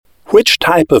Which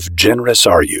type of generous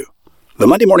are you? The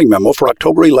Monday Morning Memo for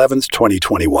October 11th,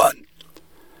 2021.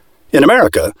 In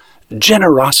America,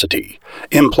 generosity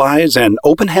implies an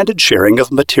open-handed sharing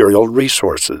of material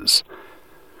resources.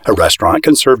 A restaurant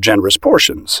can serve generous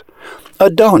portions. A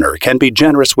donor can be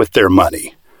generous with their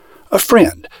money. A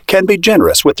friend can be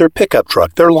generous with their pickup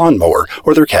truck, their lawnmower,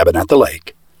 or their cabin at the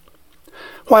lake.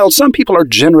 While some people are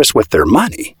generous with their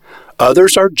money,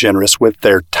 others are generous with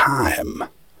their time.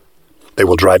 They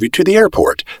will drive you to the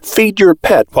airport, feed your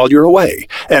pet while you're away,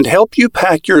 and help you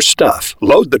pack your stuff,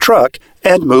 load the truck,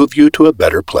 and move you to a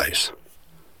better place.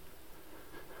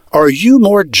 Are you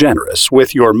more generous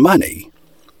with your money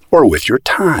or with your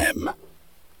time?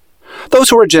 Those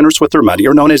who are generous with their money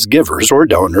are known as givers or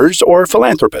donors or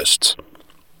philanthropists.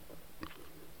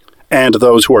 And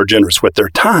those who are generous with their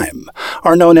time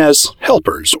are known as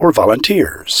helpers or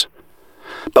volunteers.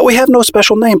 But we have no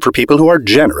special name for people who are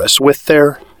generous with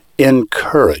their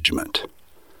encouragement,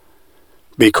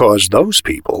 because those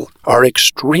people are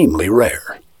extremely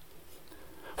rare.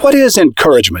 What is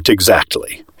encouragement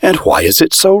exactly, and why is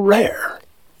it so rare?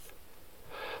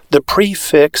 The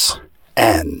prefix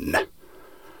 "en"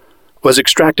 was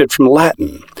extracted from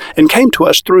Latin and came to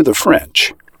us through the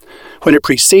French. When it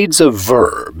precedes a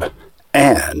verb,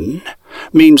 "en"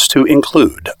 means to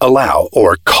include, allow,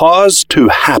 or cause to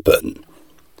happen.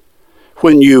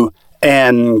 When you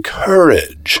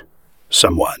encourage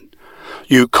someone,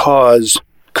 you cause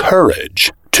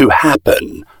courage to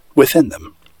happen within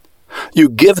them. You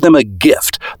give them a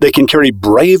gift they can carry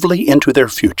bravely into their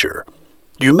future.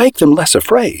 You make them less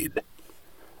afraid.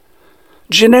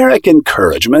 Generic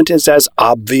encouragement is as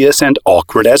obvious and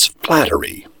awkward as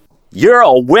flattery. You're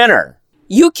a winner.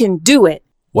 You can do it.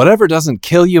 Whatever doesn't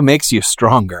kill you makes you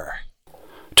stronger.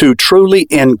 To truly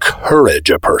encourage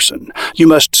a person, you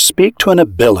must speak to an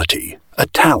ability, a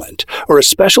talent, or a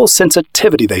special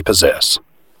sensitivity they possess.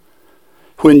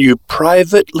 When you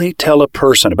privately tell a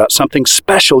person about something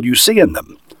special you see in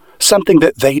them, something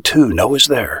that they too know is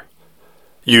there,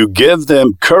 you give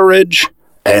them courage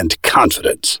and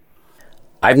confidence.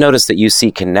 I've noticed that you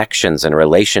see connections and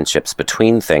relationships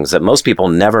between things that most people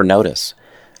never notice.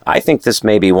 I think this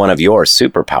may be one of your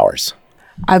superpowers.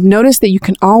 I've noticed that you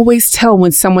can always tell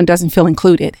when someone doesn't feel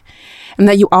included, and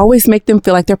that you always make them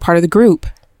feel like they're part of the group.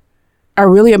 I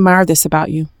really admire this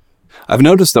about you. I've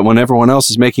noticed that when everyone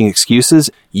else is making excuses,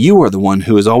 you are the one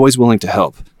who is always willing to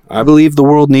help. I believe the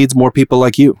world needs more people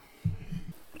like you.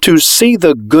 To see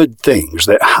the good things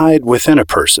that hide within a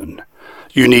person,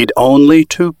 you need only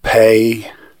to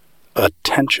pay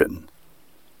attention.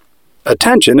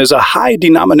 Attention is a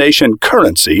high-denomination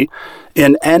currency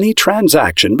in any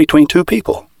transaction between two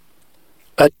people.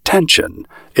 Attention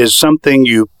is something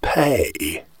you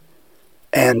pay,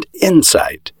 and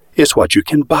insight is what you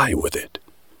can buy with it.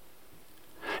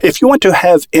 If you want to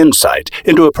have insight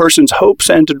into a person's hopes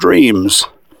and dreams,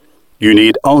 you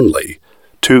need only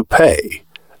to pay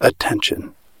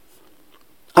attention.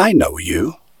 I know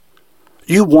you.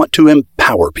 You want to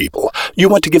empower people. You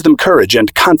want to give them courage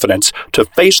and confidence to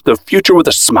face the future with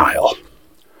a smile.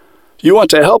 You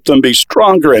want to help them be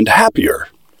stronger and happier.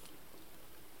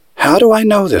 How do I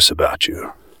know this about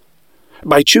you?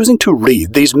 By choosing to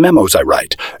read these memos I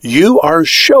write, you are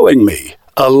showing me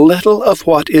a little of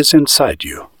what is inside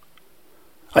you.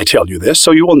 I tell you this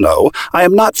so you will know I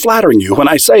am not flattering you when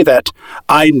I say that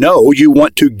I know you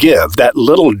want to give that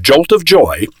little jolt of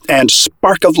joy and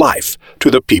spark of life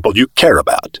to the people you care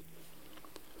about.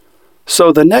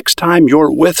 So the next time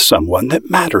you're with someone that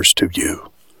matters to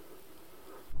you,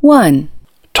 1.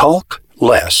 talk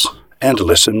less and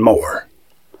listen more.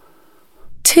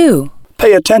 2.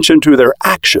 Pay attention to their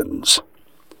actions.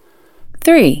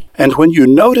 3. And when you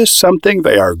notice something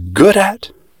they are good at,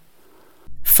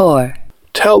 4.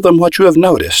 tell them what you have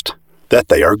noticed that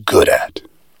they are good at.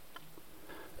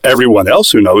 Everyone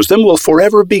else who knows them will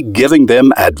forever be giving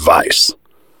them advice.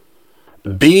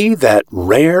 Be that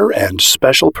rare and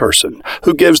special person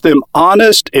who gives them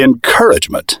honest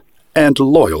encouragement and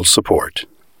loyal support.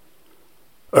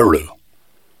 Aru.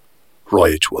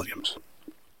 Roy H. Williams.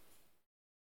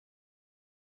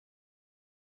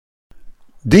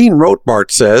 Dean Rothbart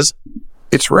says,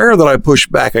 "It's rare that I push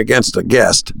back against a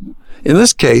guest. In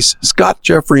this case, Scott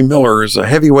Jeffrey Miller is a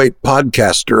heavyweight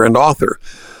podcaster and author.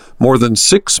 More than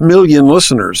 6 million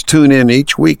listeners tune in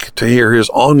each week to hear his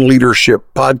On Leadership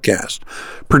podcast,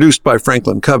 produced by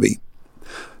Franklin Covey.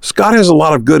 Scott has a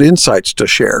lot of good insights to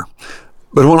share,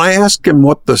 but when I asked him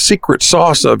what the secret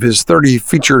sauce of his 30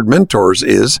 featured mentors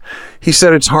is, he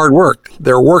said it's hard work,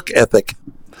 their work ethic.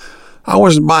 I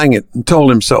wasn't buying it and told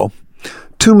him so.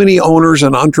 Too many owners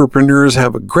and entrepreneurs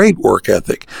have a great work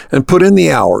ethic and put in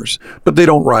the hours, but they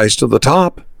don't rise to the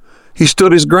top. He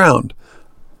stood his ground.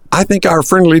 I think our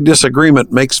friendly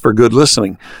disagreement makes for good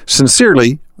listening.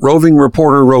 Sincerely, roving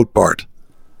reporter Rothbart.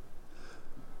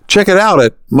 Check it out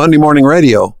at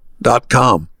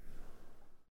MondayMorningRadio.com.